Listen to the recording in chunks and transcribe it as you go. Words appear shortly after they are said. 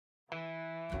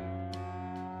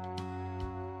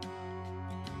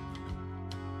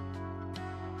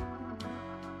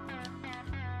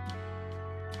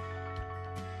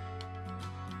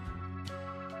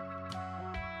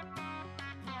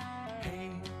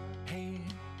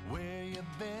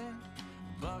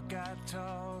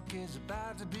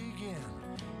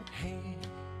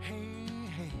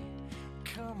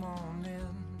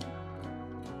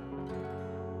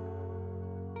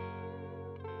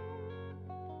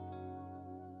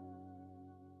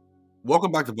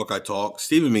Welcome back to Buckeye Talk.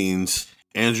 Stephen Means,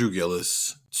 Andrew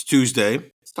Gillis. It's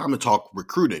Tuesday. It's time to talk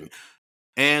recruiting.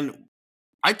 And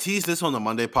I teased this on the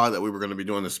Monday pod that we were going to be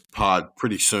doing this pod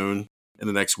pretty soon in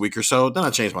the next week or so. Then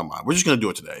I changed my mind. We're just going to do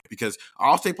it today because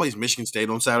Ohio State plays Michigan State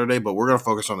on Saturday, but we're going to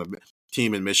focus on the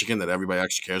team in Michigan that everybody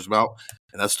actually cares about,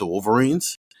 and that's the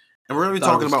Wolverines. And we're going to be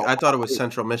talking about. I thought it was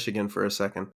Central Michigan for a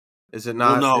second. Is it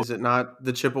Well, not? no. Is it not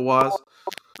the Chippewas?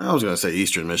 I was gonna say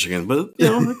Eastern Michigan, but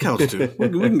it counts too. We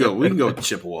can go with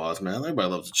Chippewas, man. Everybody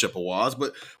loves the Chippewas,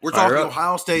 but we're talking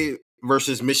Ohio State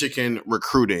versus Michigan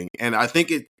recruiting, and I think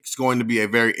it's going to be a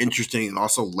very interesting and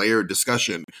also layered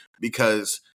discussion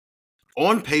because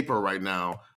on paper right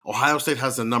now, Ohio State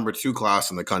has the number 2 class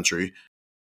in the country.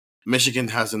 Michigan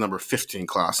has the number 15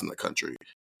 class in the country.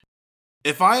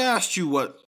 If I asked you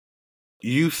what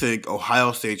you think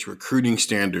Ohio State's recruiting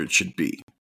standard should be,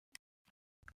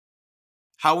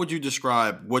 how would you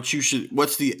describe what's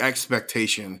the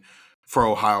expectation for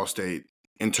Ohio State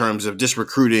in terms of just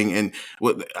recruiting and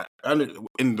what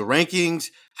in the rankings,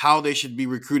 how they should be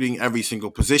recruiting every single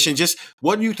position? Just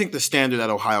what do you think the standard at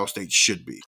Ohio State should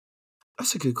be?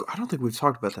 That's a good. I don't think we've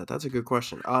talked about that. That's a good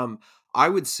question. I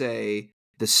would say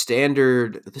the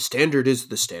standard. The standard is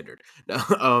the standard.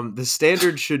 The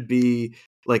standard should be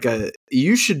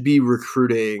you should be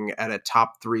recruiting at a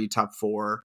top 3, top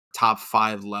 4, top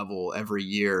 5 level every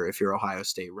year if you're Ohio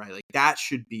State, right? Like that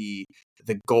should be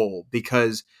the goal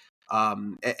because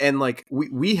and like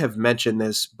we have mentioned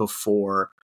this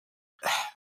before.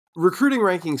 Recruiting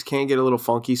rankings can get a little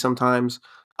funky sometimes.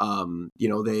 They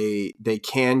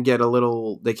can go a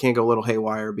little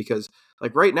haywire because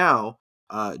like right now,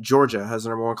 Georgia has the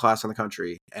number 1 class in the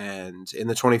country, and in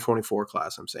the 2024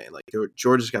 class, I'm saying like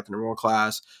Georgia's got the number 1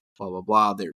 class, blah blah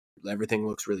blah. Everything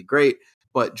looks really great,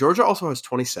 but Georgia also has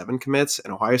 27 commits,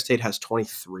 and Ohio State has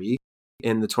 23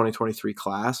 in the 2023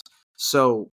 class.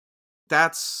 So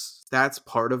that's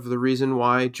part of the reason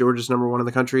why Georgia's number 1 in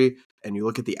the country. And you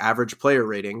look at the average player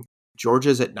rating,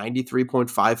 Georgia's at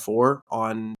 93.54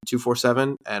 on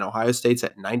 247, and Ohio State's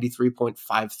at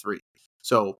 93.53.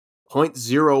 So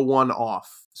 0.01 off.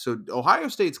 So Ohio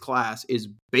State's class is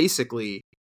basically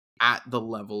at the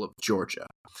level of Georgia.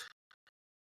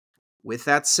 With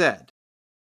that said,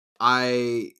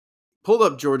 I pulled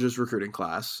up Georgia's recruiting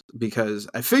class because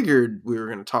I figured we were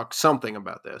going to talk something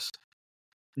about this.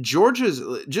 Georgia's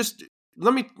just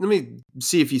let me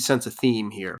see if you sense a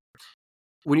theme here.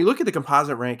 When you look at the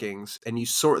composite rankings and you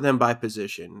sort them by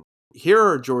position, here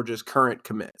are Georgia's current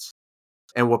commits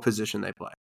and what position they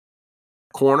play.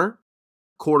 Corner,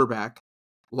 quarterback,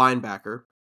 linebacker,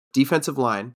 defensive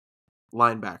line,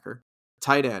 linebacker,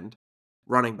 tight end,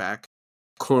 running back,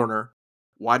 corner,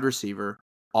 wide receiver,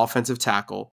 offensive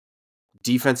tackle,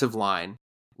 defensive line,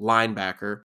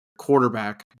 linebacker,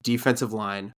 quarterback, defensive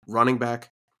line, running back.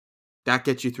 That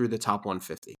gets you through the top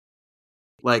 150.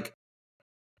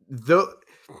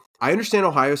 I understand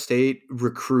Ohio State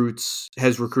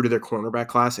has recruited their cornerback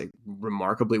class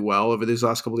remarkably well over these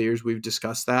last couple of years. We've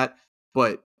discussed that,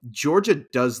 but Georgia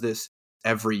does this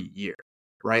every year,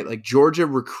 right? Like Georgia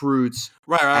recruits,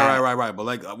 right. But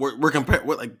like we're comparing.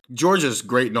 Like Georgia's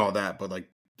great and all that, but like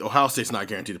Ohio State's not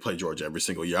guaranteed to play Georgia every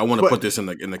single year. I want to put this in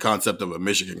the concept of a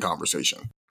Michigan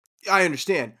conversation. I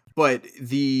understand, but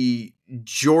the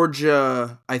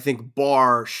Georgia, I think,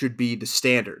 bar should be the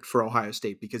standard for Ohio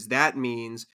State because that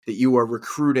means that you are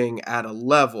recruiting at a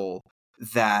level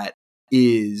that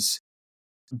is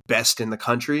best in the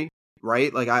country,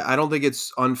 right? Like, I don't think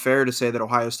it's unfair to say that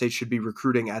Ohio State should be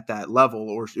recruiting at that level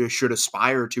or should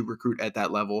aspire to recruit at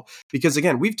that level because,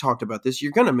 again, we've talked about this.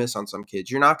 You're going to miss on some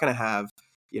kids. You're not going to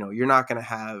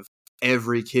have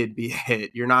every kid be a hit.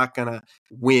 You're not going to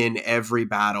win every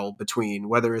battle between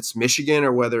whether it's Michigan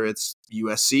or whether it's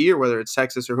USC or whether it's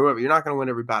Texas or whoever. You're not going to win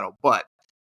every battle. But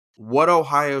what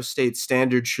Ohio State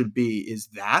standard should be is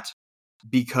that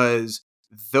because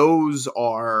those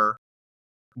are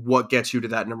what gets you to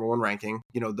that number 1 ranking,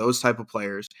 those type of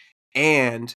players.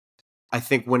 And I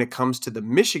think when it comes to the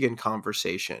Michigan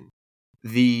conversation,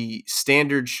 the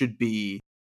standard should be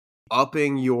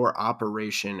upping your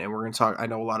operation. And we're going to talk, I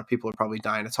know a lot of people are probably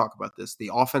dying to talk about this,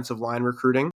 the offensive line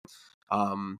recruiting.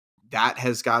 That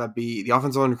has got to be, the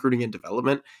offensive line recruiting and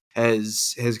development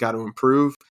has got to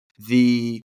improve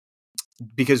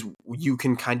because you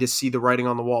can kind of see the writing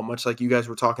on the wall, much like you guys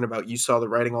were talking about. You saw the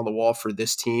writing on the wall for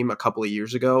this team a couple of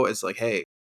years ago. It's like, hey,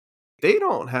 they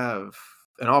don't have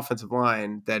an offensive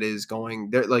line that is going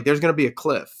there. Like there's going to be a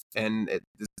cliff and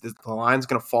the line's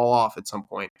going to fall off at some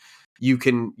point. You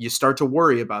start to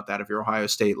worry about that if you're Ohio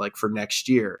State, like for next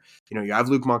year. You have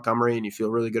Luke Montgomery and you feel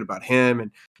really good about him,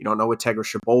 and you don't know what Tegra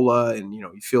Shabola, and you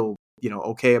feel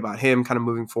okay about him kind of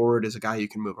moving forward as a guy you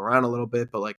can move around a little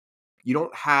bit, but like you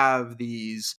don't have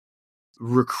these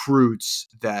recruits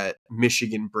that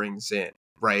Michigan brings in,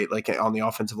 right? Like on the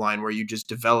offensive line where you just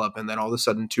develop and then all of a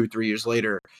sudden 2-3 years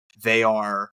later, they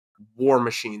are war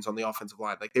machines on the offensive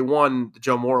line. Like they won the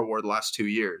Joe Moore Award the last 2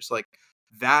 years. Like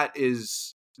that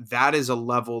is a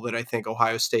level that I think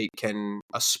Ohio State can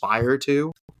aspire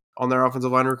to on their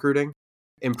offensive line recruiting,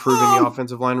 improving the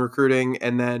offensive line recruiting.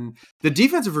 And then the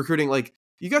defensive recruiting, like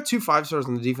you got 2 5-stars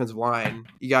on the defensive line.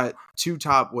 You got 2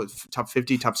 top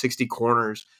 50, top 60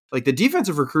 corners. Like the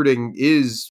defensive recruiting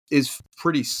is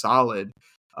pretty solid.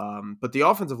 But the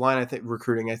offensive line, I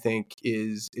think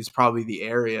is probably the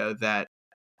area that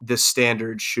the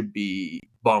standard should be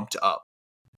bumped up.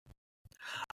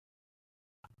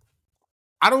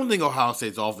 I don't think Ohio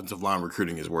State's offensive line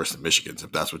recruiting is worse than Michigan's,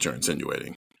 if that's what you're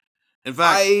insinuating. In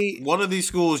fact, one of these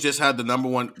schools just had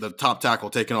the top tackle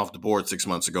taken off the board 6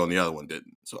 months ago, and the other one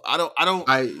didn't. So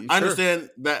I understand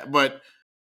that, but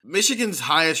Michigan's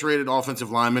highest rated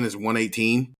offensive lineman is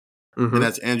 118, and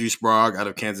that's Andrew Sprague out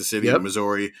of Kansas City,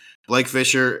 Missouri. Blake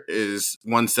Fisher is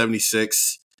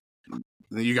 176. And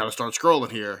then you got to start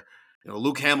scrolling here.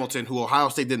 Luke Hamilton, who Ohio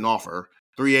State didn't offer,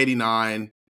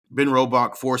 389. Ben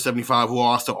Roebuck, 475, who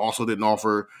also didn't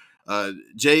offer.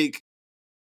 Jake,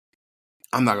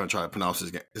 I'm not going to try to pronounce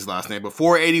his last name, but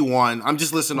 481. I'm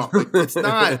just listening off. It's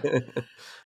not,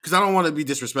 because I don't want to be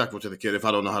disrespectful to the kid if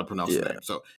I don't know how to pronounce his name.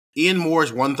 So Ian Moore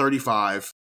is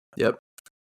 135. Yep.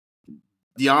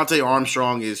 Deontay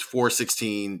Armstrong is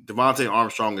 416. Devontae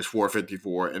Armstrong is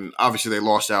 454. And obviously they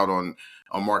lost out on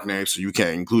Mark Name, so you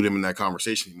can't include him in that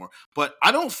conversation anymore. But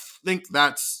I don't think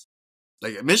that's,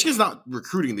 like, Michigan's not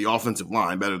recruiting the offensive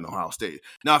line better than Ohio State.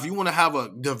 Now, if you want to have a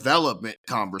development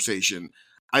conversation,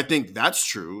 I think that's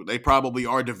true. They probably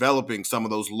are developing some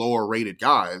of those lower rated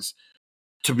guys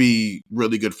to be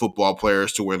really good football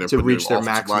players to where they're to reach their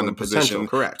maximum potential.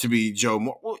 Correct. To be Joe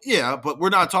Moore. Well, yeah, but we're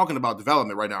not talking about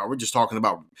development right now. We're just talking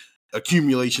about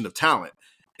accumulation of talent.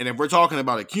 And if we're talking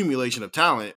about accumulation of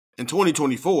talent in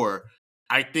 2024,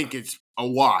 I think it's a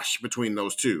wash between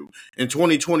those two. In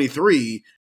 2023,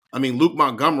 I mean, Luke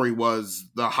Montgomery was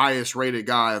the highest rated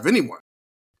guy of anyone.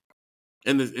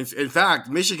 And in fact,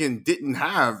 Michigan didn't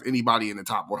have anybody in the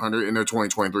top 100 in their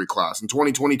 2023 class. In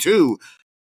 2022,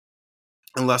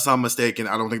 unless I'm mistaken,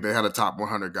 I don't think they had a top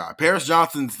 100 guy. Paris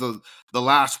Johnson's the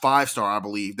last 5-star, I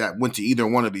believe, that went to either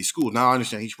one of these schools. Now, I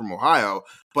understand he's from Ohio,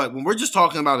 but when we're just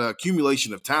talking about an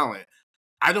accumulation of talent,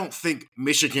 I don't think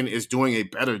Michigan is doing a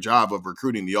better job of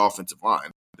recruiting the offensive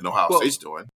line than Ohio State's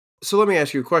doing. So let me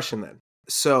ask you a question then.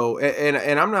 So,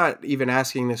 and I'm not even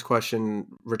asking this question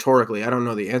rhetorically. I don't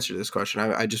know the answer to this question.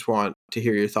 I just want to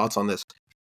hear your thoughts on this.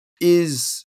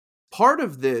 Is part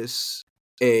of this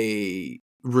a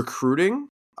recruiting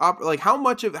like how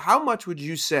much would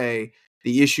you say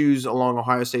the issues along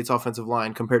Ohio State's offensive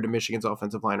line compared to Michigan's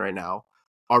offensive line right now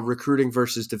are recruiting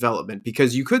versus development?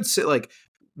 Because you could say, like,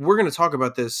 we're going to talk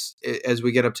about this as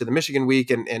we get up to the Michigan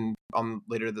week and on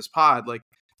later this pod, like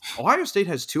Ohio State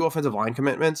has 2 offensive line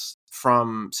commitments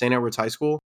from St. Edward's High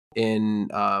School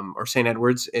or St.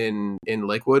 Edward's in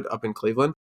Lakewood up in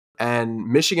Cleveland, and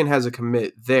Michigan has a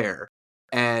commit there.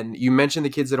 And you mentioned the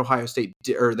kids that Ohio State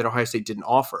didn't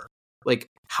offer. Like,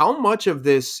 how much of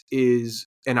this is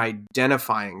an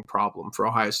identifying problem for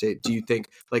Ohio State? Do you think,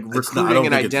 like, recruiting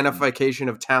and identification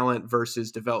of talent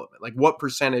versus development? Like, what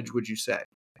percentage would you say?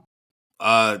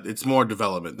 It's more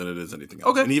development than it is anything else.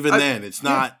 Okay. And even then, it's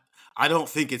not. I don't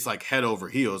think it's like head over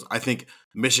heels. I think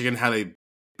Michigan had a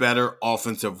better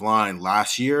offensive line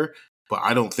last year, but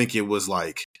I don't think it was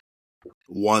like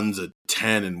one's a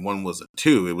 10 and one was a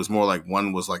 2. It was more like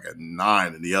one was like a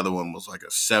 9 and the other one was like a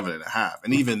 7.5.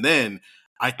 And even then,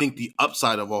 I think the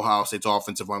upside of Ohio State's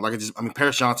offensive line,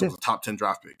 Paris Johnson was a top 10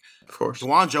 draft pick. Of course.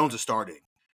 DeJuan Jones is starting.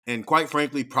 And quite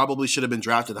frankly, probably should have been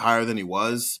drafted higher than he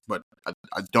was, but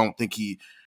I don't think he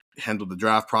handled the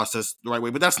draft process the right way.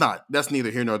 But that's neither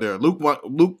here nor there. Luke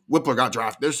Whippler got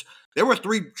drafted. There were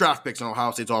 3 draft picks on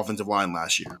Ohio State's offensive line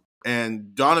last year.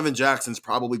 And Donovan Jackson's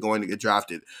probably going to get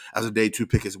drafted as a day 2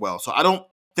 pick as well. So I don't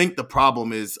think the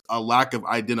problem is a lack of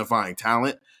identifying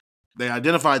talent. They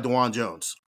identified DeJuan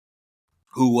Jones,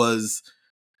 who was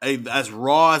as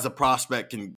raw as a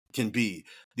prospect can be.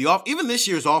 Even this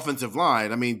year's offensive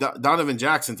line, I mean, Donovan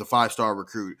Jackson's a 5-star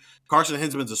recruit. Carson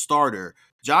Hinsman's a starter.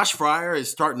 Josh Fryer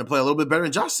is starting to play a little bit better.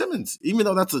 And Josh Simmons, even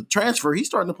though that's a transfer, he's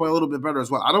starting to play a little bit better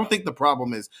as well. I don't think the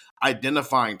problem is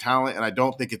identifying talent, and I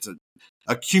don't think it's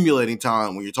accumulating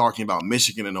talent when you're talking about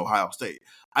Michigan and Ohio State.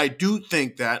 I do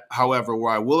think that, however,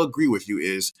 where I will agree with you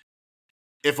is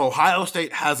if Ohio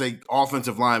State has an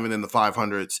offensive lineman in the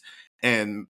 500s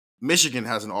and Michigan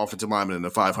has an offensive lineman in the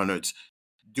 500s.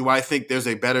 Do I think there's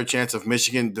a better chance of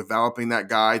Michigan developing that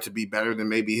guy to be better than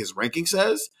maybe his ranking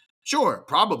says? Sure,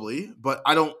 probably, but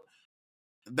I don't.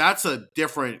 That's a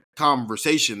different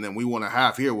conversation than we want to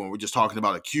have here when we're just talking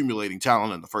about accumulating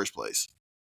talent in the first place.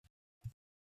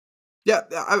 Yeah,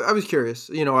 I was curious.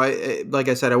 I like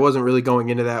I said, I wasn't really going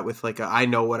into that with like I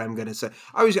know what I'm going to say.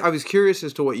 I was curious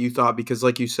as to what you thought because,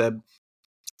 like you said,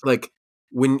 like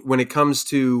when it comes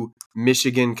to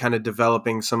Michigan kind of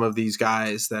developing some of these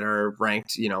guys that are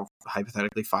ranked,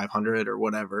 hypothetically 500 or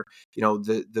whatever,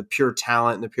 the pure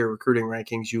talent and the pure recruiting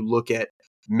rankings, you look at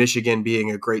Michigan being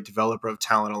a great developer of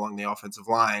talent along the offensive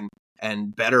line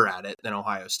and better at it than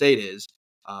Ohio State is.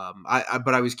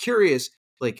 But I was curious,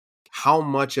 like, how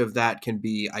much of that can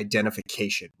be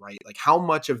identification, right? Like how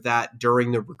much of that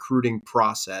during the recruiting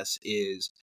process is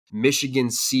Michigan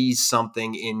sees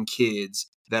something in kids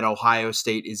that Ohio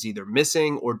State is either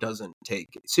missing or doesn't take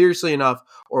seriously enough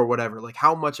or whatever. Like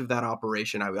how much of that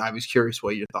operation, I was curious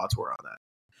what your thoughts were on that.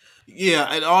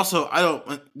 Yeah, and also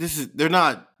they're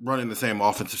not running the same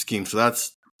offensive scheme, so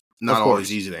that's not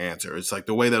always easy to answer. It's like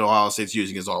the way that Ohio State's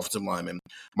using his offensive lineman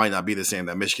might not be the same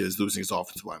that Michigan is losing his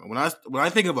offensive lineman. When I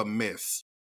think of a miss,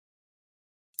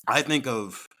 I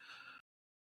don't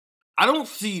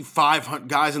see 500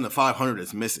 guys in the 500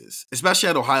 as misses, especially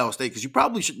at Ohio State, because you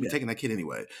probably shouldn't be taking that kid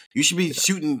anyway. You should be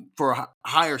shooting for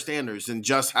higher standards than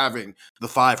just having the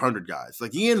 500 guys.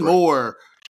 Like Ian Moore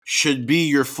should be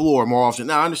your floor more often.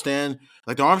 Now, I understand,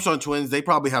 like the Armstrong twins, they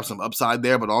probably have some upside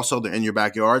there, but also they're in your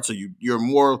backyard, so you're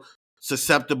more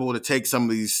susceptible to take some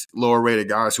of these lower rated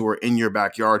guys who are in your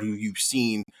backyard who you've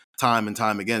seen time and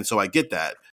time again. So I get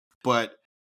that, but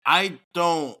I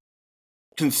don't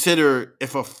consider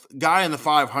if a guy in the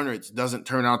 500s doesn't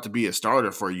turn out to be a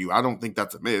starter for you, I don't think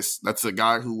that's a miss. That's a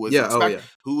guy who was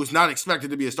who was not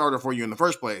expected to be a starter for you in the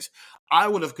first place. I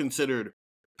would have considered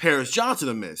Paris Johnson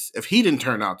a miss if he didn't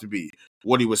turn out to be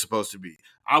what he was supposed to be.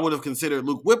 I would have considered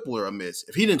Luke Whippler a miss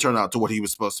if he didn't turn out to what he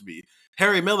was supposed to be.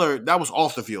 Harry Miller, that was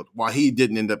off the field why he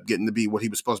didn't end up getting to be what he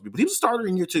was supposed to be, but he was a starter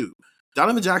in year 2.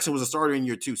 Donovan Jackson was a starter in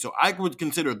year 2, so I would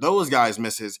consider those guys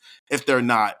misses if they're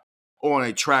not on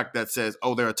a track that says,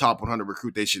 oh, they're a top 100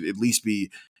 recruit. They should at least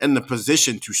be in the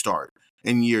position to start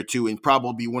in year 2 and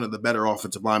probably be one of the better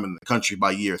offensive linemen in the country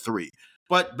by year 3.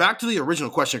 But back to the original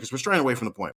question, because we're straying away from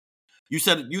the point. You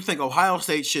said you think Ohio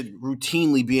State should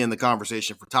routinely be in the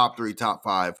conversation for top 3, top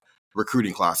 5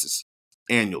 recruiting classes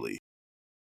annually.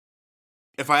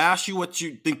 If I ask you what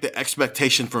you think the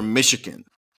expectation for Michigan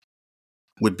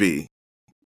would be,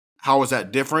 how is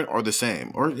that different or the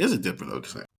same? Or is it different or the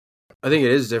same? I think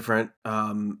it is different.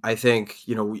 I think,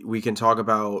 we can talk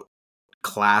about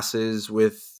classes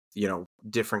with,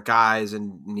 different guys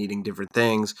and needing different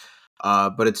things.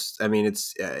 But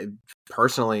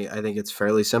personally, I think it's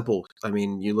fairly simple. I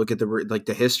mean, you look at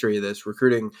the history of this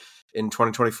recruiting in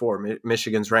 2024,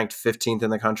 Michigan's ranked 15th in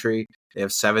the country. They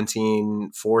have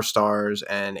 17 4-stars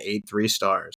and 8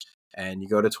 3-stars. And you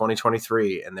go to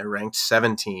 2023 and they're ranked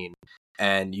 17.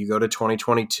 And you go to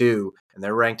 2022 and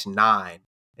they're ranked 9.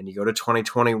 And you go to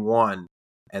 2021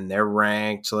 and they're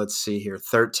ranked, let's see here,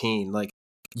 13. Like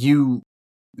the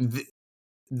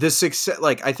success,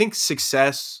 like I think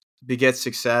success begets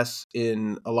success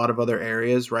in a lot of other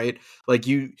areas, right? Like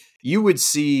you would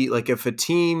see, like if a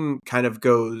team kind of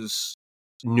goes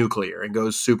nuclear and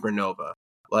goes supernova,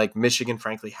 like Michigan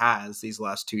frankly has these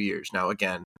last 2 years. Now,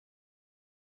 again,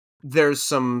 there's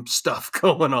some stuff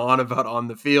going on on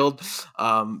the field.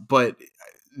 But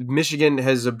Michigan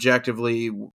has objectively,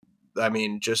 I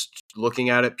mean, just looking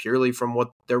at it purely from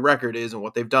what their record is and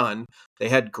what they've done, they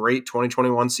had great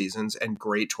 2021 seasons and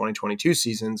great 2022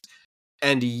 seasons.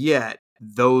 And yet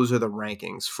those are the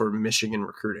rankings for Michigan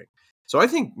recruiting. So I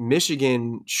think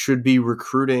Michigan should be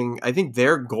recruiting. I think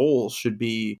their goal should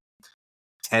be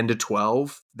 10 to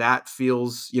 12. That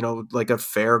feels, like a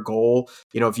fair goal.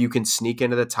 If you can sneak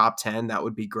into the top 10, that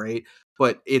would be great.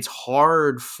 But it's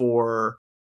hard for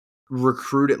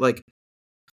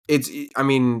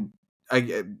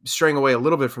straying away a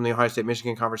little bit from the Ohio State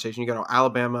Michigan conversation, you got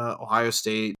Alabama, Ohio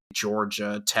State,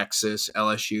 Georgia, Texas,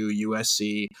 LSU,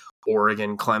 USC,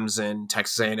 Oregon, Clemson,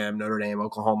 Texas A&M, Notre Dame,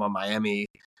 Oklahoma, Miami.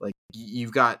 Like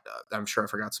you've got, I'm sure I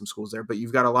forgot some schools there, but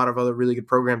you've got a lot of other really good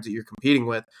programs that you're competing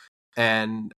with.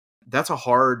 And that's a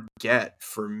hard get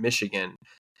for Michigan.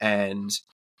 And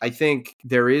I think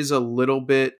there is a little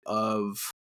bit of,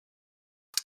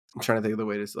 I'm trying to think of the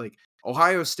way to, like,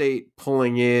 Ohio State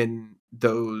pulling in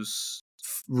those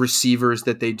receivers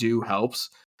that they do helps.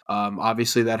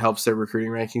 Obviously that helps their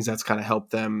recruiting rankings. That's kind of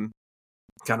helped them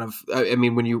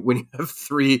when you have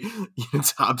 3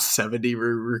 top 70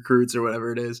 recruits or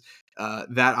whatever it is,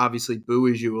 that obviously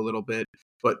buoys you a little bit.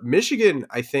 But Michigan,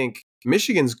 I think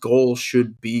Michigan's goal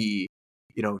should be,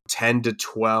 10 to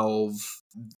 12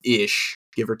 ish,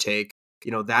 give or take.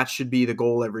 That should be the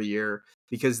goal every year,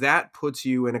 because that puts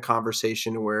you in a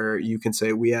conversation where you can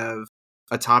say we have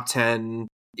a top 10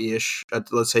 ish,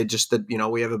 let's say just that,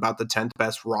 we have about the 10th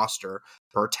best roster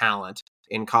per talent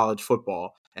in college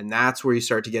football. And that's where you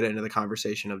start to get into the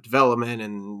conversation of development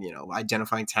and,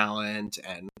 identifying talent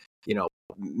and,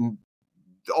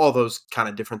 all those kind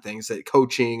of different things, that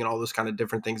coaching and all those kind of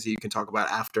different things that you can talk about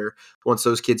after, once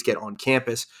those kids get on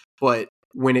campus. But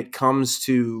when it comes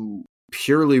to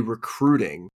purely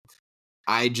recruiting,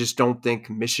 I just don't think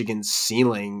Michigan's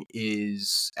ceiling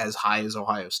is as high as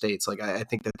Ohio State's. Like, I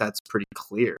think that that's pretty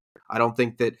clear. I don't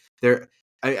think that they're.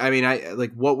 I mean,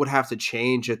 like, what would have to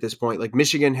change at this point? Like,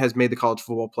 Michigan has made the college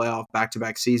football playoff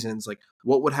back-to-back seasons. Like,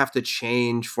 what would have to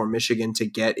change for Michigan to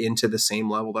get into the same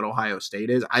level that Ohio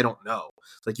State is? I don't know.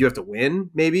 Like, you have to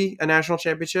win maybe a national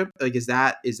championship. Like, is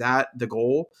that the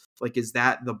goal? Like, is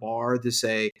that the bar to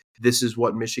say this is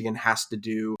what Michigan has to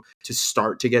do to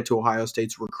start to get to Ohio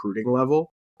State's recruiting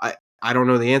level? I don't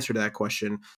know the answer to that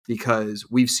question, because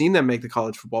we've seen them make the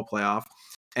college football playoff.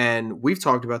 And we've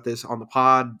talked about this on the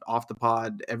pod, off the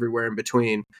pod, everywhere in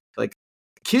between. Like,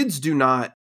 kids,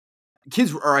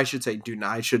 or I should say do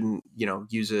not, I shouldn't,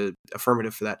 use a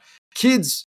affirmative for that.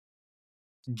 Kids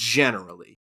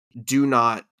generally do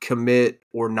not commit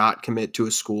or not commit to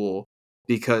a school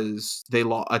because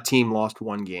a team lost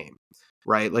one game,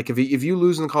 right? Like, if you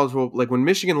lose in the college football, like when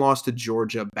Michigan lost to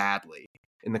Georgia badly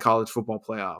in the college football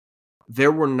playoff,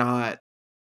 there were not,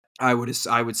 I would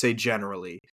say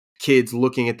generally, kids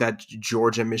looking at that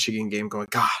Georgia-Michigan game going,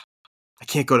 God, I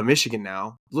can't go to Michigan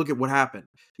now. Look at what happened.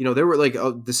 There were like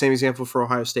the same example for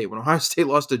Ohio State. When Ohio State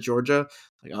lost to Georgia,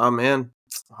 like, oh man,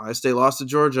 Ohio State lost to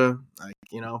Georgia. I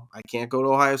can't go to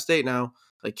Ohio State now.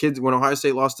 Like, kids, when Ohio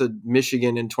State lost to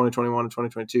Michigan in 2021 and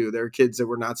 2022, there were kids that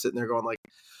were not sitting there going like,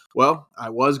 well, I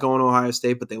was going to Ohio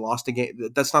State, but they lost a game.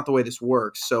 That's not the way this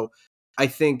works. So I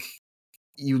think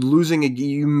you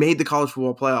made the college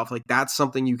football playoff. Like, that's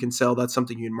something you can sell. That's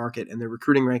something you can market, and the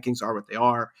recruiting rankings are what they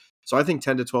are. So I think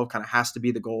 10 to 12 kind of has to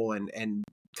be the goal, and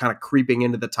kind of creeping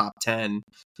into the top 10,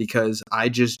 because I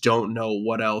just don't know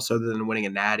what else other than winning a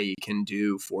natty can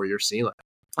do for your ceiling.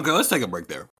 Okay, let's take a break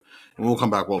there, and we'll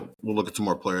come back. We'll look at some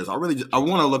more players. I want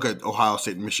to look at Ohio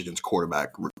State and Michigan's quarterback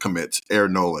commits,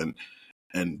 Aaron Nolan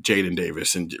and Jaden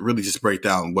Davis, and really just break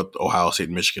down what Ohio State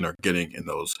and Michigan are getting in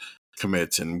those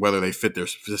commits and whether they fit their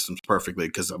systems perfectly,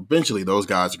 because eventually those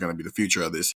guys are going to be the future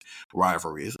of this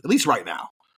rivalry, at least right now.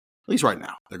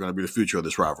 They're going to be the future of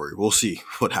this rivalry. We'll see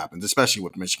what happens, especially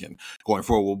with Michigan going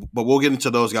forward. But we'll get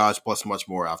into those guys plus much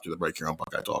more after the break here on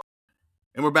Buckeye Talk.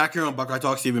 And we're back here on Buckeye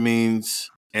Talk. Stephen Means,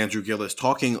 Andrew Gillis,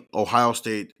 talking Ohio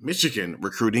State, Michigan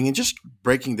recruiting, and just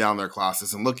breaking down their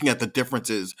classes and looking at the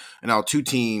differences in how two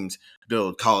teams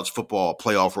build college football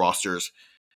playoff rosters.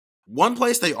 One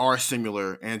place they are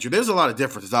similar, Andrew, there's a lot of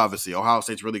differences, obviously. Ohio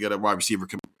State's really good at wide receiver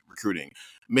recruiting.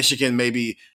 Michigan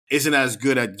maybe isn't as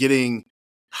good at getting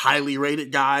highly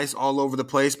rated guys all over the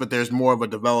place, but there's more of a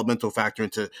developmental factor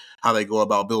into how they go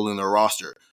about building their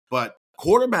roster. But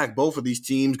quarterback, both of these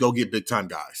teams go get big-time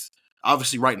guys.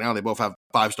 Obviously, right now, they both have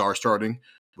 5-stars starting,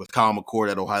 with Kyle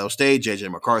McCord at Ohio State, J.J.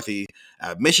 McCarthy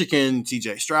at Michigan.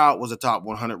 C.J. Stroud was a top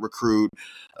 100 recruit.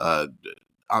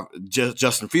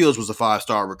 Justin Fields was a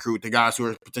 5-star recruit. The guys who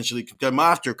are potentially come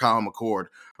after Kyle McCord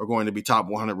are going to be top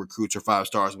 100 recruits or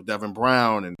 5-stars, with Devin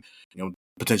Brown and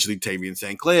potentially Tavian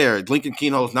St. Clair. Lincoln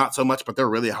Keenholz, not so much, but they're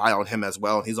really high on him as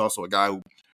well. And he's also a guy who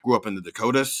grew up in the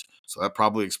Dakotas, so that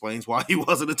probably explains why he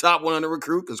wasn't a top 100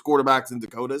 recruit, because quarterbacks in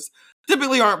Dakotas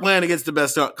typically aren't playing against the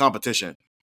best competition.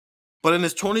 But in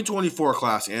this 2024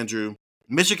 class, Andrew,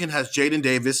 Michigan has Jaden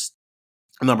Davis,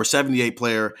 number 78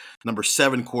 player, number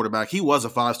 7 quarterback. He was a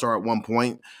 5-star at one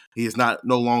point. He is no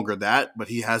longer that, but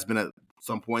he has been at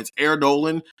some points. Aaron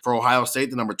Nolan for Ohio State,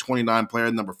 the number 29 player,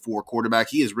 the number 4 quarterback.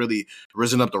 He has really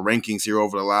risen up the rankings here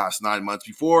over the last 9 months.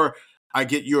 Before I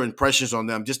get your impressions on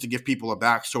them, just to give people a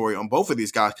backstory on both of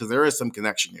these guys, because there is some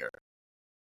connection here.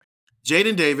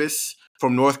 Jaden Davis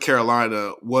from North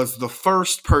Carolina was the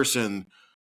first person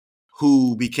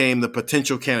who became the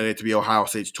potential candidate to be Ohio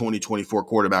State's 2024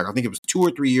 quarterback. I think it was 2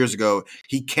 or 3 years ago.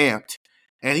 He camped,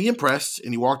 and he impressed,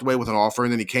 and he walked away with an offer,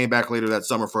 and then he came back later that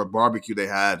summer for a barbecue they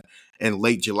had in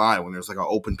late July when there was like an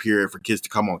open period for kids to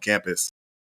come on campus.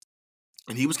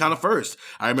 And he was kind of first.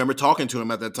 I remember talking to him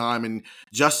at that time, and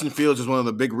Justin Fields is one of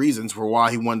the big reasons for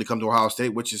why he wanted to come to Ohio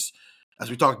State, which is,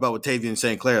 as we talked about with Tavian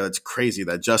St. Clair, that's crazy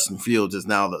that Justin Fields is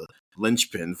now the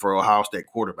linchpin for Ohio State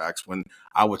quarterbacks when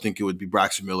I would think it would be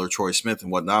Braxton Miller, Troy Smith,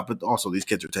 and whatnot. But also, these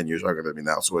kids are 10 years younger than me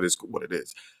now, so it is what it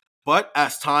is. But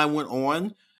as time went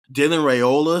on, Dylan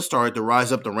Raiola started to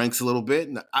rise up the ranks a little bit.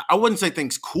 And I wouldn't say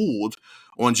things cooled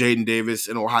on Jaden Davis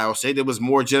in Ohio State. It was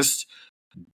more just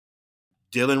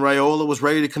Dylan Raiola was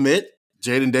ready to commit.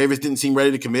 Jaden Davis didn't seem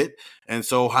ready to commit. And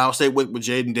so Ohio State went with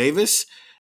Jaden Davis.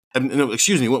 Went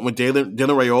with Dylan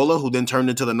Raiola, who then turned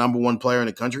into the number one player in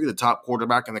the country, the top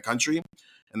quarterback in the country.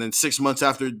 And then 6 months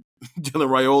after Dylan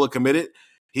Raiola committed,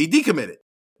 he decommitted,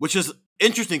 which is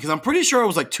interesting because I'm pretty sure it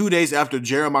was like 2 days after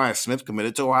Jeremiah Smith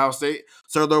committed to Ohio State.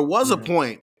 So there was a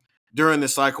point during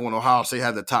this cycle when Ohio State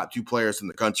had the top two players in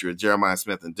the country, Jeremiah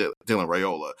Smith and Dylan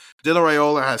Raiola. Dylan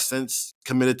Raiola has since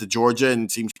committed to Georgia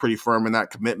and seems pretty firm in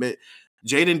that commitment.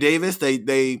 Jaden Davis,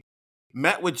 they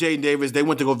met with Jaden Davis. They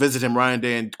went to go visit him, Ryan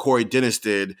Day and Corey Dennis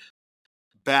did,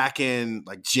 back in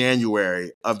like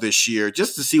January of this year,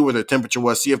 just to see where the temperature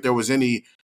was, see if there was any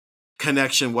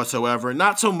connection whatsoever.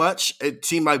 Not so much. It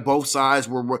seemed like both sides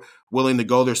were willing to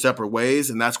go their separate ways,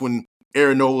 and that's when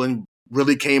Aaron Nolan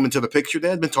really came into the picture. They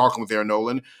had been talking with Aaron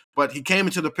Nolan, but he came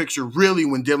into the picture really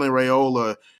when Dylan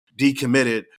Raiola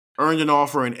decommitted, earned an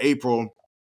offer in April,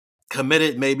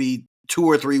 committed maybe 2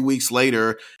 or 3 weeks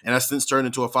later, and has since turned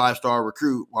into a 5-star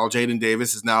recruit, while Jaden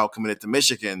Davis is now committed to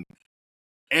Michigan.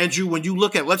 Andrew, when you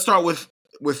look at, let's start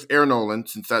with Aaron Nolan,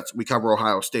 since we cover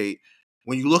Ohio State.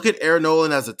 When you look at Aaron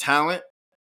Nolan as a talent,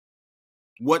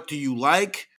 what do you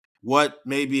like? What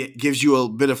maybe gives you a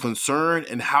bit of concern?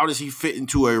 And how does he fit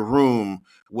into a room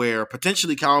where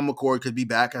potentially Kyle McCord could be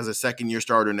back as a second-year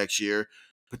starter next year?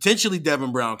 Potentially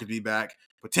Devin Brown could be back.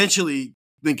 Potentially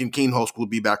Lincoln Kienholz will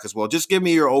be back as well. Just give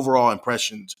me your overall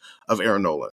impressions of Aaron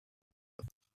Nolan.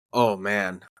 Oh,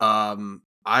 man.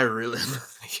 I really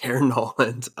like Aaron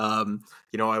Nolan.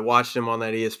 I watched him on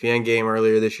that ESPN game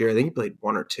earlier this year. I think he played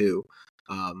one or two.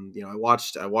 I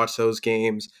watched those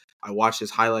games. I watched his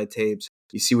highlight tapes.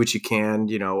 You see what you can.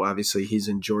 Obviously he's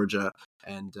in Georgia,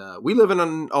 and we live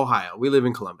in Ohio. We live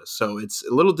in Columbus, so it's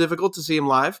a little difficult to see him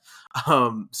live.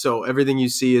 So everything you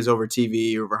see is over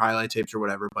TV, over highlight tapes, or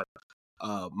whatever. But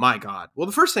my God, well,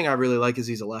 the first thing I really like is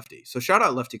he's a lefty. So shout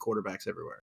out lefty quarterbacks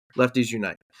everywhere. Lefties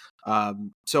unite.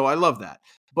 So I love that.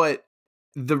 But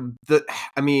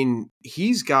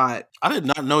he's got. I did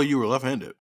not know you were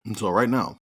left-handed until right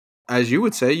now. As you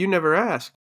would say, you never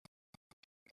asked.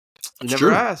 You That's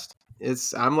never true. asked.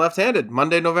 I'm left-handed.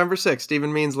 Monday, November 6th,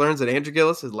 Stephen Means learns that Andrew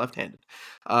Gillis is left-handed.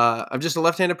 I'm just a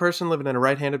left-handed person living in a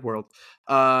right-handed world.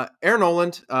 Aaron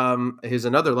Nolan is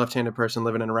another left-handed person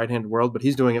living in a right-handed world, but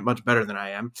he's doing it much better than I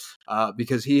am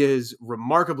because he is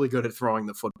remarkably good at throwing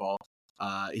the football.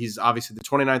 He's obviously the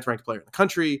 29th ranked player in the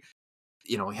country.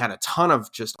 He had a ton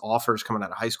of just offers coming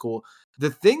out of high school.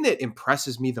 The thing that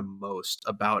impresses me the most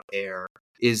about Air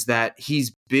is that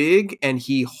he's big and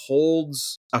he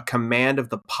holds a command of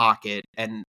the pocket,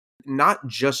 and not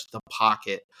just the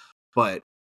pocket, but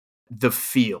the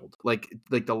field, like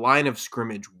the line of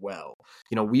scrimmage well.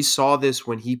 We saw this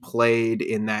when he played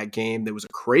in that game. There was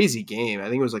a crazy game. I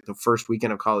think it was like the first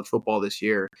weekend of college football this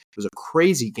year. It was a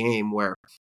crazy game where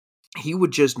he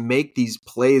would just make these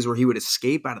plays where he would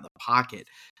escape out of the pocket.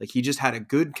 Like he just had a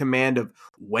good command of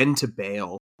when to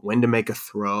bail, when to make a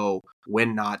throw,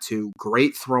 when not to.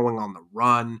 Great throwing on the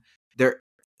run.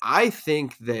 I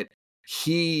think that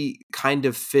he kind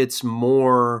of fits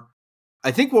more.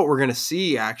 I think what we're going to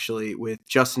see actually with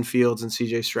Justin Fields and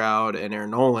CJ Stroud and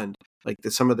Aaron Nolan, like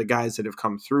some of the guys that have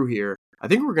come through here, I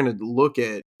think we're going to look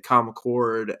at Kyle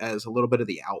McCord as a little bit of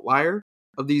the outlier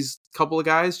of these couple of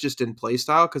guys just in play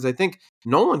style, because I think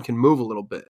Nolan can move a little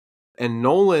bit. And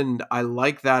Nolan, I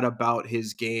like that about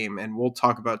his game. And we'll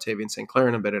talk about Tavian St. Clair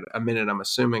in a minute, I'm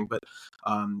assuming, but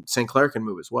St. Clair can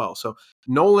move as well. So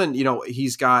Nolan,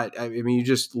 he's got, you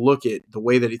just look at the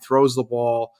way that he throws the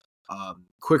ball,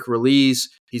 quick release.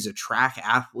 He's a track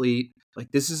athlete.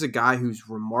 Like this is a guy who's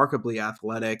remarkably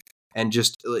athletic, and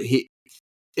just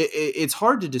it's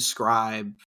hard to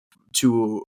describe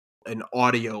to an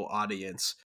audio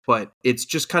audience, but it's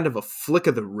just kind of a flick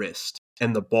of the wrist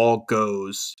and the ball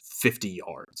goes 50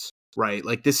 yards, right?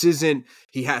 Like this isn't,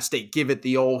 he has to give it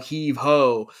the old heave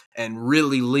ho and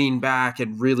really lean back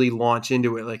and really launch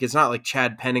into it. Like it's not like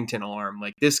Chad Pennington arm.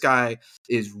 Like this guy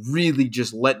is really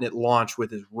just letting it launch with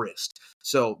his wrist.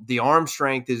 So the arm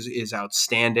strength is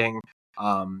outstanding.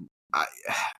 I'm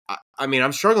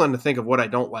struggling to think of what I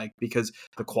don't like, because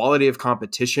the quality of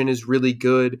competition is really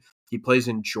good. He plays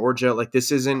in Georgia. Like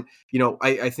this isn't,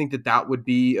 I think that would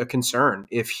be a concern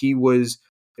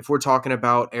if we're talking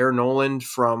about Aaron Nolan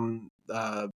from,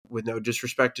 with no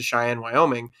disrespect to Cheyenne,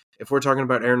 Wyoming, if we're talking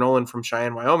about Aaron Nolan from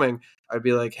Cheyenne, Wyoming, I'd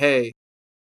be like, hey,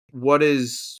 what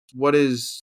is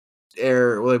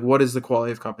the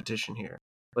quality of competition here?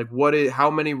 Like how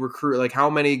many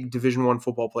Division I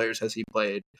football players has he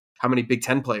played? How many Big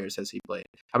Ten players has he played?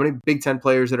 How many Big Ten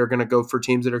players that are going to go for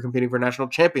teams that are competing for national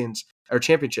champions or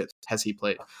championships has he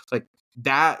played? Like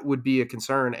that would be a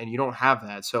concern, and you don't have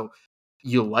that. So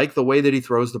you like the way that he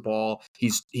throws the ball.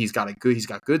 He's got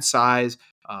good size.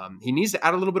 He needs to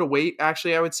add a little bit of weight.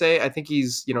 Actually, I would say I think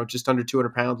he's just under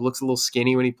 200 pounds. Looks a little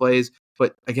skinny when he plays,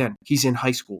 but again, he's in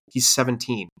high school. He's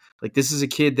 17. Like this is a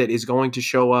kid that is going to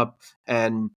show up,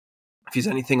 and if he's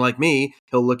anything like me,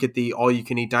 he'll look at the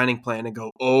all-you-can-eat dining plan and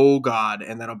go, "Oh God,"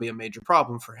 and that'll be a major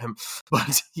problem for him.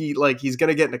 But he's going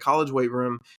to get in a college weight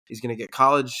room. He's going to get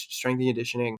college strength and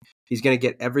conditioning. He's going to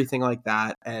get everything like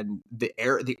that, and the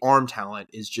arm talent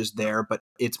is just there. But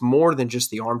it's more than just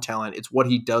the arm talent; it's what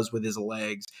he does with his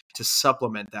legs to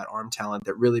supplement that arm talent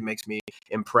that really makes me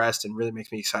impressed and really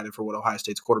makes me excited for what Ohio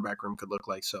State's quarterback room could look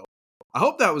like. So I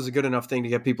hope that was a good enough thing to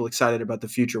get people excited about the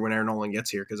future when Aaron Nolan gets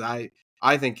here, because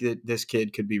I think that this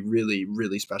kid could be really,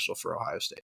 really special for Ohio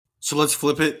State. So let's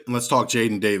flip it and let's talk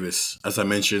Jaden Davis. As I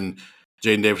mentioned,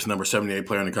 Jaden Davis, number 78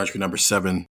 player in the country, number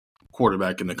 7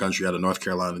 quarterback in the country out of North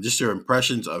Carolina. Just your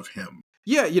impressions of him.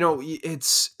 Yeah,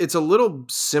 it's a little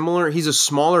similar. He's a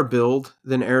smaller build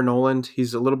than Aaron Noland.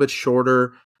 He's a little bit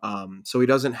shorter, so he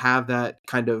doesn't have that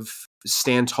kind of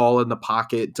stand tall in the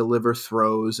pocket, deliver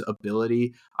throws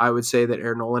ability. I would say that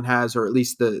Aaron Noland has, or at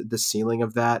least the ceiling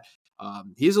of that.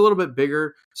 He's a little bit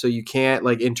bigger, so you can't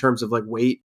in terms of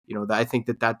weight. I think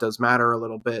that does matter a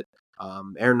little bit.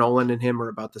 Aaron Noland and him are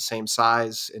about the same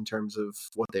size in terms of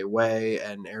what they weigh,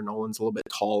 and Aaron Noland's a little bit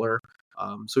taller.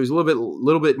 So he's a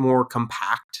little bit more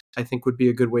compact, I think would be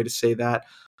a good way to say that.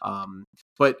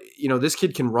 But this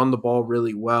kid can run the ball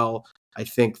really well. I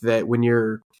think that when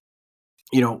you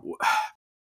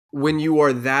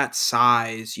are that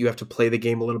size, you have to play the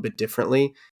game a little bit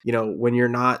differently. When you're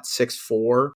not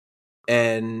 6'4"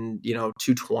 and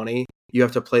 220, you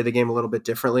have to play the game a little bit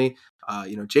differently.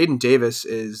 Jaden Davis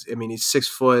he's 6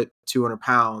 foot, 200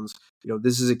 pounds.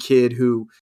 This is a kid who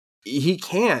he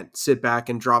can't sit back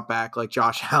and drop back like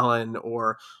Josh Allen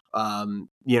or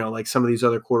like some of these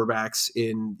other quarterbacks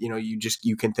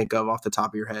you can think of off the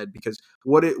top of your head. Because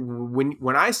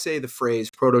when I say the phrase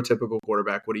prototypical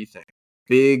quarterback, what do you think?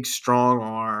 Big, strong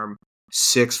arm,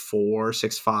 6'4",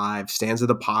 6'5", stands in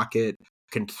the pocket,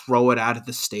 can throw it out at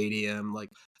the stadium. Like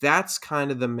that's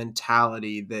kind of the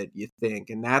mentality that you think,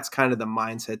 and that's kind of the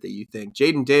mindset that you think.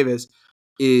 Jaden Davis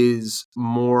is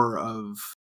more of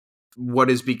what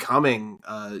is becoming,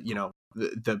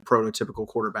 the prototypical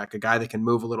quarterback, a guy that can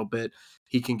move a little bit.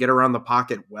 He can get around the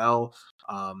pocket well.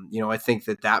 I think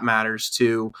that matters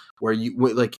too, where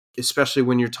especially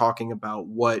when you're talking about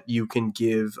what you can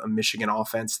give a Michigan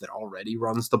offense that already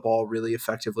runs the ball really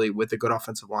effectively with a good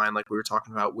offensive line, like we were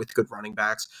talking about, with good running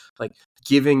backs, like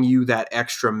giving you that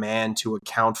extra man to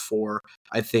account for,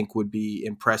 I think would be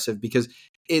impressive, because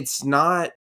it's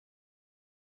not,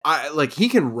 he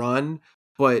can run,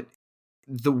 but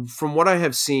from what I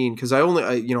have seen, because I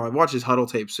watch his huddle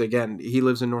tapes. So again, he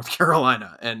lives in North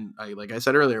Carolina, and like I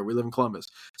said earlier, we live in Columbus,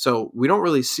 so we don't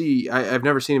really see. I've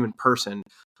never seen him in person,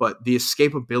 but the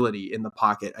escapability in the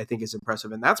pocket, I think, is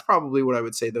impressive, and that's probably what I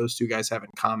would say those two guys have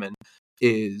in common,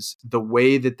 is the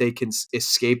way that they can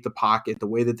escape the pocket, the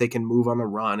way that they can move on the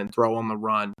run and throw on the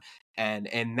run,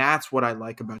 and that's what I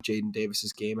like about Jaden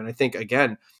Davis's game. And I think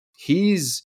again,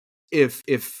 he's if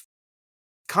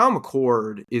Kyle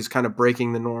McCord is kind of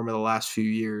breaking the norm of the last few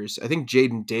years, I think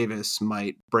Jaden Davis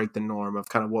might break the norm of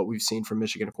kind of what we've seen from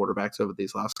Michigan quarterbacks over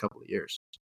these last couple of years.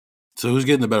 So who's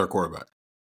getting the better quarterback?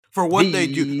 For what they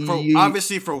do,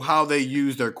 obviously for how they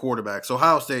use their quarterback. So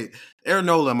Ohio State, Aaron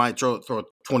Nolan might throw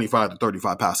 25 to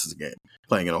 35 passes a game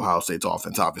playing in Ohio State's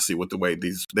offense, obviously with the way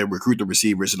they recruit the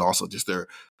receivers and also just their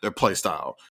play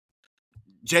style.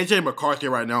 JJ McCarthy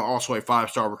right now, also a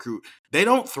 5-star recruit. They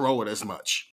don't throw it as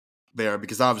much there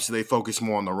because obviously they focus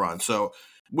more on the run. So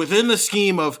within the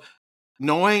scheme of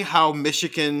knowing how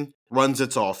Michigan runs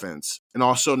its offense and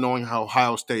also knowing how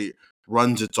Ohio State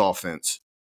runs its offense,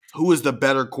 who is the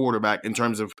better quarterback in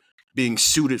terms of being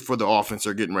suited for the offense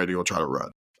they're getting ready to go try to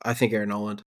run? I think Aaron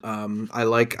Noland. I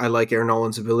like Aaron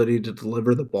Noland's ability to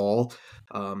deliver the ball.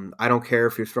 I don't care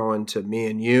if you're throwing to me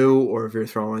and you, or if you're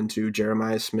throwing to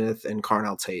Jeremiah Smith and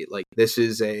Carnell Tate. Like this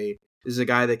is a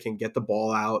guy that can get the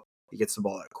ball out. He gets the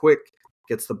ball out quick,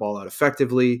 gets the ball out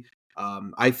effectively.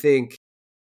 I think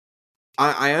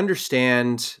I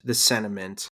understand the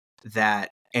sentiment that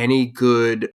any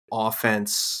good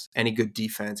offense, any good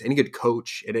defense, any good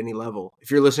coach at any level,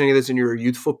 if you're listening to this and you're a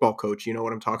youth football coach, you know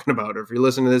what I'm talking about. Or if you're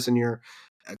listening to this and you're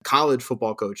a college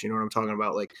football coach. You know what I'm talking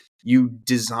about? Like, you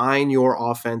design your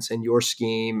offense and your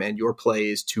scheme and your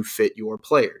plays to fit your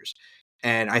players.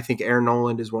 And I think Aaron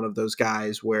Noland is one of those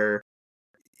guys where,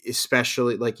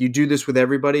 especially, like, you do this with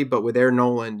everybody, but with Aaron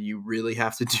Noland, you really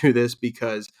have to do this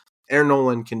because Aaron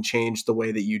Noland can change the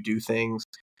way that you do things.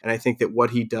 And I think that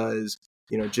what he does,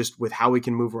 just with how he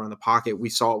can move around the pocket,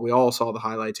 we all saw the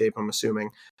highlight tape, I'm assuming,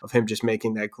 of him just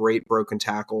making that great broken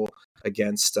tackle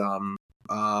against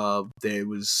I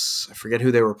forget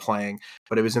who they were playing,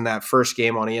 but it was in that first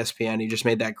game on ESPN. He just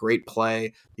made that great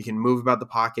play. He can move about the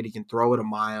pocket. He can throw it a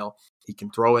mile. He can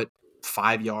throw it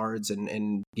 5 yards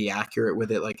and be accurate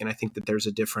with it. And I think that there's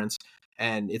a difference.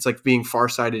 And it's like being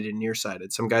farsighted and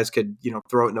nearsighted. Some guys could,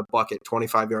 throw it in a bucket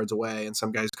 25 yards away, and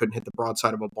some guys couldn't hit the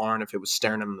broadside of a barn if it was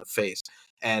staring them in the face.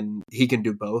 And he can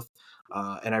do both.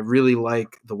 And I really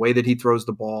like the way that he throws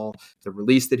the ball, the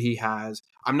release that he has.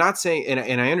 I'm not saying,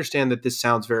 and I understand that this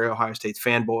sounds very Ohio State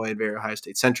fanboy and very Ohio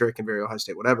State centric and very Ohio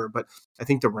State whatever, but I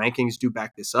think the rankings do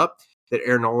back this up, that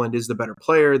Aaron Noland is the better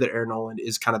player, that Aaron Noland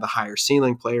is kind of the higher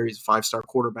ceiling player. He's a 5-star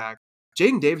quarterback.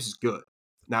 Jaden Davis is good.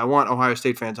 Now, I want Ohio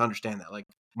State fans to understand that. Like,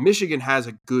 Michigan has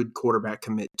a good quarterback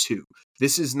commit too.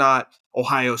 This is not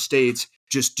Ohio State's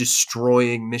just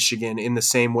destroying Michigan in the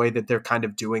same way that they're kind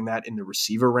of doing that in the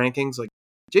receiver rankings. Like,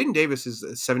 Jaden Davis is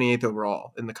 78th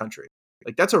overall in the country.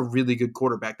 Like, that's a really good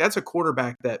quarterback. That's a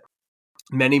quarterback that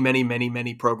many, many, many,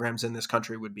 many programs in this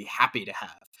country would be happy to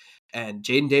have. And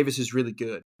Jaden Davis is really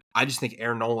good. I just think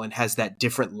Aaron Noland has that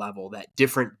different level, that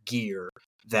different gear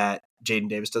that Jaden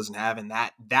Davis doesn't have. And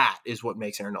that is what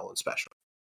makes Aaron Noland special.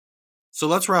 So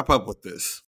let's wrap up with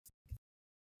this.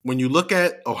 When you look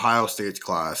at Ohio State's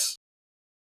class,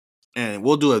 and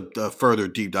we'll do a further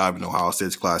deep dive in Ohio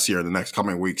State's class here in the next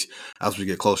coming weeks as we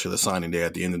get closer to the signing day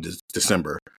at the end of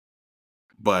December.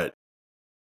 But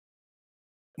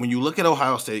when you look at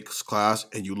Ohio State's class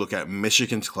and you look at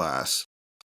Michigan's class,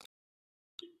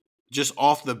 just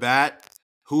off the bat,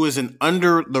 who is an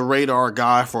under-the-radar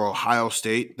guy for Ohio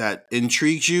State that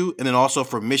intrigues you? And then also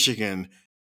for Michigan,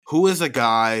 who is a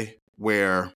guy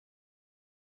where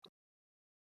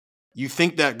you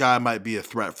think that guy might be a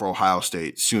threat for Ohio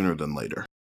State sooner than later?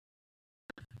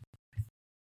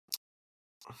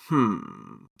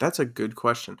 That's a good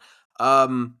question.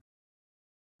 I'll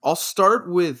start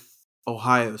with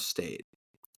Ohio State.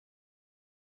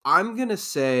 I'm going to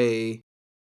say,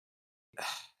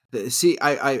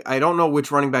 I don't know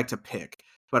which running back to pick,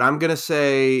 but I'm going to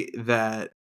say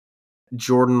that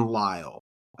Jordan Lyle,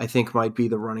 I think, might be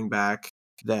the running back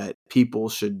that people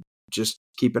should just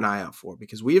keep an eye out for,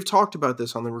 because we have talked about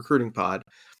this on the recruiting pod,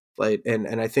 like,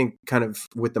 and I think kind of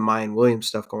with the Mayan Williams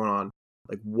stuff going on,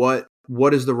 like, what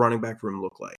does the running back room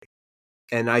look like?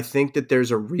 And I think that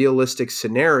there's a realistic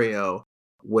scenario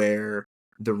where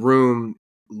the room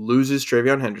loses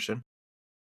TreVeyon Henderson,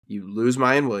 you lose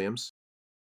Mayan Williams,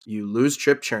 you lose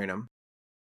Trip Cheringham,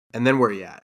 and then where are you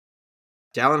at?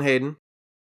 Dallin Hayden,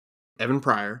 Evan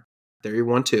Pryor, there you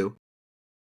 1-2,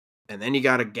 and then you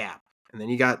got a gap, and then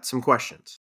you got some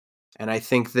questions. And I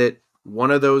think that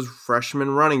one of those freshman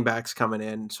running backs coming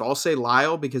in, so I'll say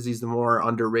Lyle because he's the more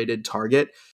underrated target.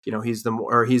 He's the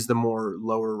more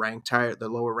lower ranked target,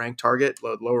 lower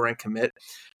ranked commit.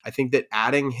 I think that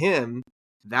adding him,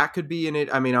 that could be in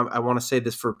it. I mean, I want to say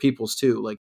this for Peoples too.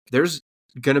 Like, there's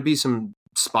going to be some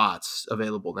spots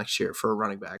available next year for a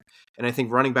running back. And I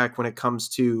think running back, when it comes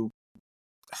to,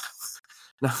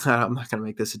 no, I'm not going to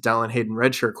make this a Dallin Hayden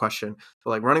redshirt question, but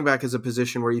like, running back is a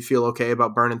position where you feel okay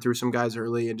about burning through some guys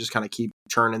early and just kind of keep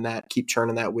churning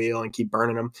that wheel and keep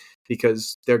burning them,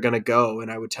 because they're going to go, and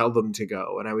I would tell them to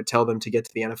go, and I would tell them to get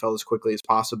to the NFL as quickly as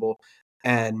possible.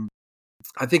 And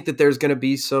I think that there's going to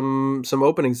be some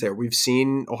openings there. We've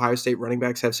seen Ohio State running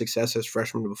backs have success as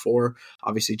freshmen before.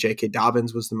 Obviously, J.K.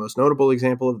 Dobbins was the most notable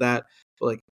example of that. But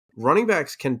like, running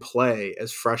backs can play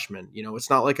as freshmen. It's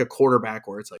not like a quarterback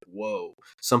where it's like, whoa,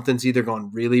 something's either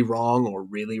gone really wrong or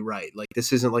really right. Like,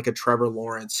 this isn't like a Trevor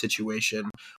Lawrence situation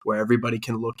where everybody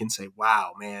can look and say,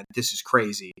 wow, man, this is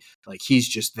crazy. Like, he's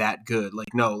just that good.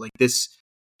 Like, no, like this,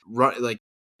 like,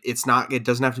 it's not, it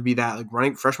doesn't have to be that.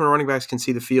 Like, freshman running backs can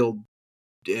see the field,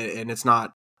 and it's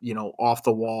not, off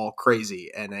the wall crazy.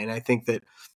 And I think that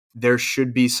there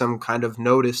should be some kind of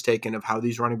notice taken of how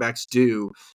these running backs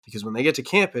do, because when they get to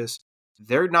campus,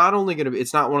 they're not only going to be,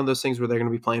 it's not one of those things where they're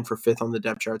going to be playing for 5th on the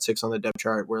depth chart, 6th on the depth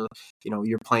chart, where,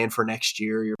 you're playing for next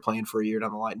year, you're playing for a year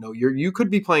down the line. No, you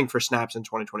could be playing for snaps in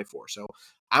 2024. So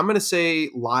I'm going to say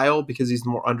Lyle, because he's the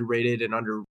more underrated and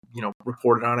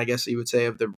reported on, I guess you would say,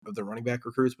 of the running back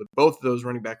recruits. But both of those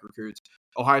running back recruits,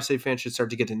 Ohio State fans should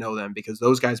start to get to know them, because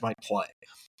those guys might play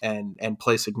and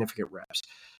play significant reps.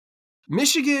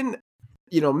 Michigan,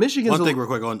 Michigan's one thing real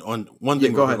quick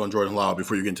on Jordan Lyle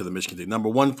before you get into the Michigan team. Number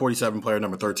 147 player,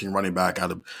 number 13 running back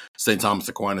out of St. Thomas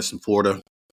Aquinas in Florida.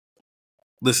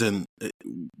 Listen,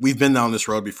 we've been down this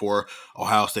road before.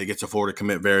 Ohio State gets a Florida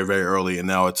commit very, very early, and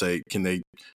now it's can they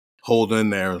hold in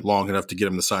there long enough to get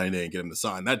him to sign day and get him to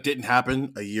sign? That didn't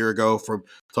happen a year ago for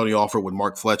Tony Alford with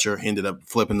Mark Fletcher. He ended up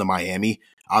flipping to Miami.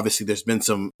 Obviously, there's been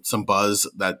some buzz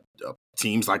that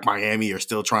teams like Miami are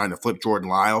still trying to flip Jordan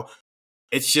Lyle.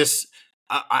 It's just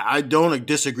I don't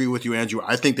disagree with you, Andrew.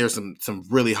 I think there's some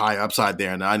really high upside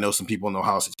there, and I know some people in the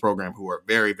Ohio State's program who are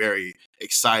very, very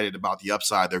excited about the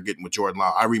upside they're getting with Jordan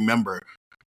Lyle. I remember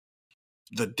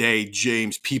the day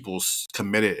James Peoples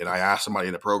committed, and I asked somebody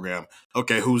in the program,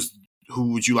 okay, who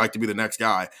would you like to be the next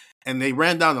guy? And they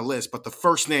ran down the list, but the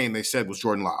first name they said was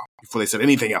Jordan Lyle before they said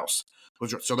anything else.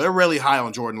 So they're really high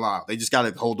on Jordan Lyle. They just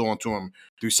got to hold on to him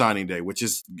through signing day, which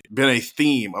has been a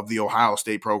theme of the Ohio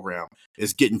State program,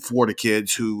 is getting Florida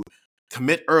kids who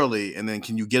commit early, and then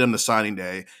can you get them to signing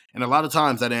day? And a lot of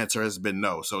times that answer has been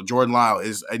no. So Jordan Lyle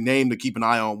is a name to keep an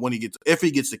eye on if he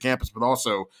gets to campus, but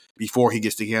also before he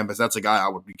gets to campus. That's a guy I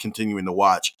would be continuing to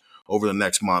watch over the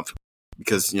next month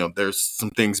because, there's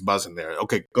some things buzzing there.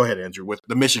 Okay, go ahead, Andrew, with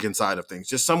the Michigan side of things.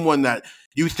 Just someone that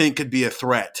you think could be a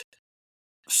threat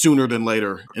sooner than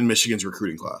later in Michigan's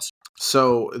recruiting class.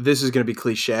 So this is going to be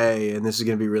cliche, and this is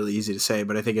going to be really easy to say,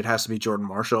 but I think it has to be Jordan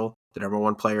Marshall, the number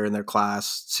one player in their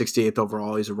class, 68th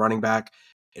overall. He's a running back.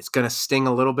 It's going to sting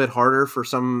a little bit harder for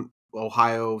some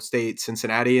Ohio State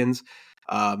Cincinnatians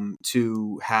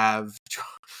to have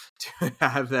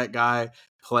that guy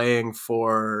playing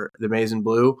for the Maize and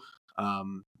Blue.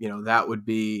 That would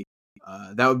be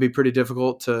pretty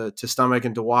difficult to stomach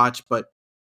and to watch, but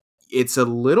it's a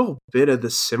little bit of the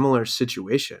similar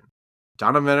situation.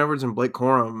 Donovan Edwards and Blake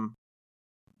Corum,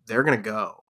 they're going to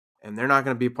go, and they're not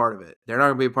going to be a part of it. They're not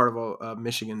going to be a part of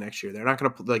Michigan next year. They're not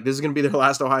going to this is going to be their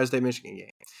last Ohio State Michigan game.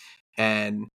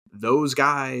 And those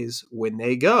guys, when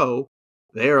they go,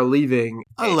 they are leaving.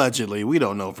 Allegedly, we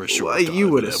don't know for sure. Well, you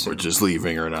would assume we're just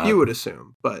leaving or not. You would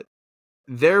assume, but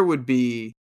there would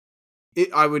be.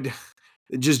 I would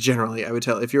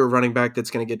tell, if you're a running back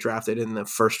that's going to get drafted in the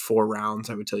first 4 rounds,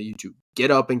 I would tell you to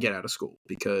get up and get out of school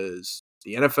because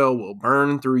the NFL will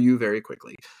burn through you very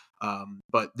quickly.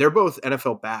 But they're both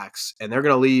NFL backs, and they're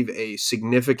going to leave a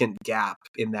significant gap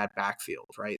in that backfield,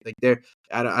 right?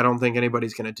 I don't think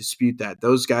anybody's going to dispute that.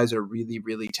 Those guys are really,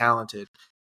 really talented.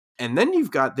 And then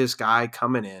you've got this guy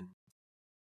coming in.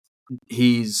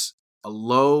 He's a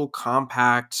low,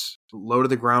 compact,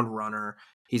 low-to-the-ground runner.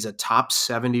 He's a top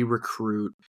 70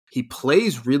 recruit. He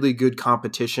plays really good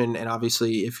competition. And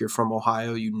obviously, if you're from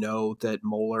Ohio, you know that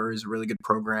Moeller is a really good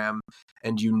program.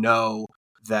 And you know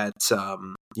that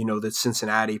that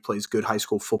Cincinnati plays good high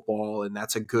school football, and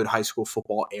that's a good high school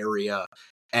football area.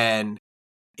 And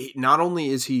not only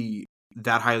is he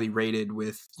that highly rated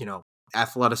with,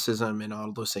 athleticism and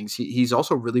all those things, he's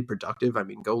also really productive. I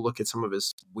mean, go look at some of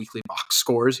his weekly box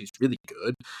scores. He's really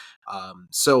good.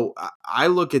 So I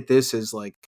look at this as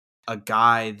like a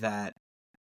guy that,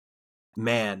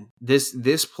 man,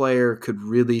 this player could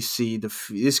really see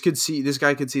this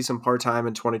guy could see some part-time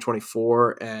in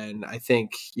 2024. And I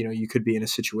think, you could be in a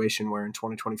situation where in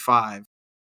 2025,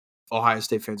 Ohio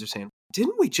State fans are saying,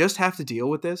 didn't we just have to deal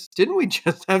with this? Didn't we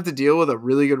just have to deal with a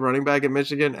really good running back at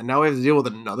Michigan? And now we have to deal with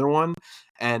another one.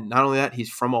 And not only that, he's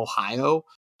from Ohio.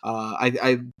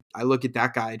 I look at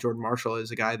that guy, Jordan Marshall,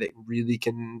 as a guy that really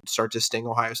can start to sting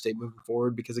Ohio State moving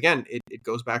forward. Because again, it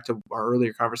goes back to our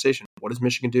earlier conversation. What does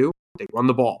Michigan do? They run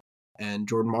the ball. And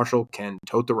Jordan Marshall can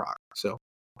tote the rock. So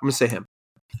I'm going to say him.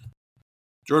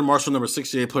 Jordan Marshall, number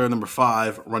 68, player number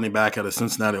 5, running back out of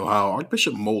Cincinnati, Ohio,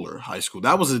 Archbishop Moeller High School.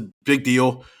 That was a big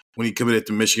deal when he committed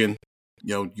to Michigan.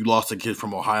 You lost a kid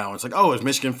from Ohio. And it's like, oh, is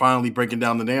Michigan finally breaking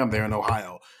down the dam there in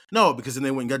Ohio? No, because then they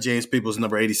went and got James Peoples,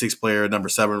 number 86 player, number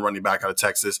 7 running back out of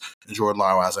Texas, and Jordan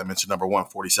Lyle, as I mentioned, number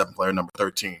 147 player, number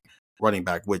 13 running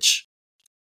back, which,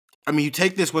 I mean, you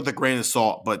take this with a grain of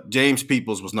salt, but James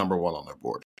Peoples was number 1 on their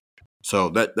board.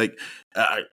 So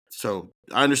so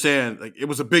I understand it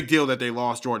was a big deal that they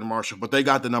lost Jordan Marshall, but they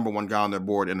got the number 1 guy on their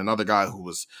board and another guy who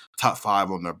was top 5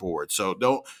 on their board. So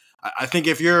I think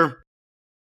if you're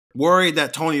worried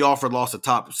that Tony Alford lost a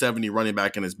top 70 running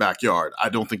back in his backyard, I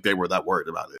don't think they were that worried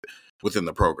about it within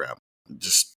the program.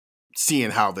 Just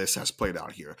seeing how this has played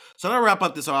out here. So to wrap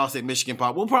up this Ohio State Michigan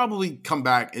pod, we'll probably come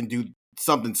back and do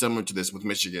something similar to this with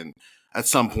Michigan at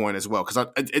some point as well, because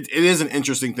it is an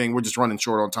interesting thing. We're just running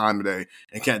short on time today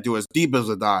and can't do as deep as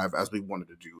a dive as we wanted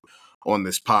to do on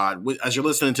this pod. As you're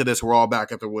listening to this, we're all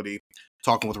back at the Woody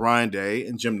talking with Ryan Day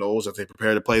and Jim Knowles as they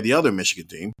prepare to play the other Michigan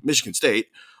team, Michigan State,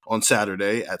 on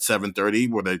Saturday at 7:30,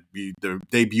 where they're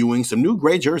debuting some new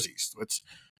gray jerseys.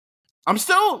 I'm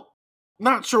still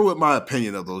not sure what my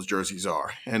opinion of those jerseys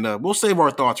are, and we'll save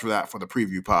our thoughts for that for the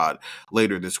preview pod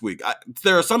later this week.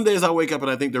 There are some days I wake up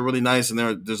and I think they're really nice, and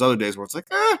there's other days where it's like,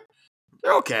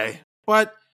 they're okay.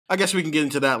 But I guess we can get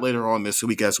into that later on this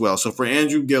week as well. So for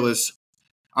Andrew Gillis,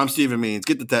 I'm Stephen Means.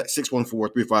 Get the text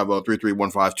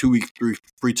 614-350-3315, 2 week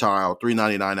free trial,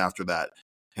 $3.99 after that.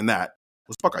 And that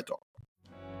was Buckeye Talk.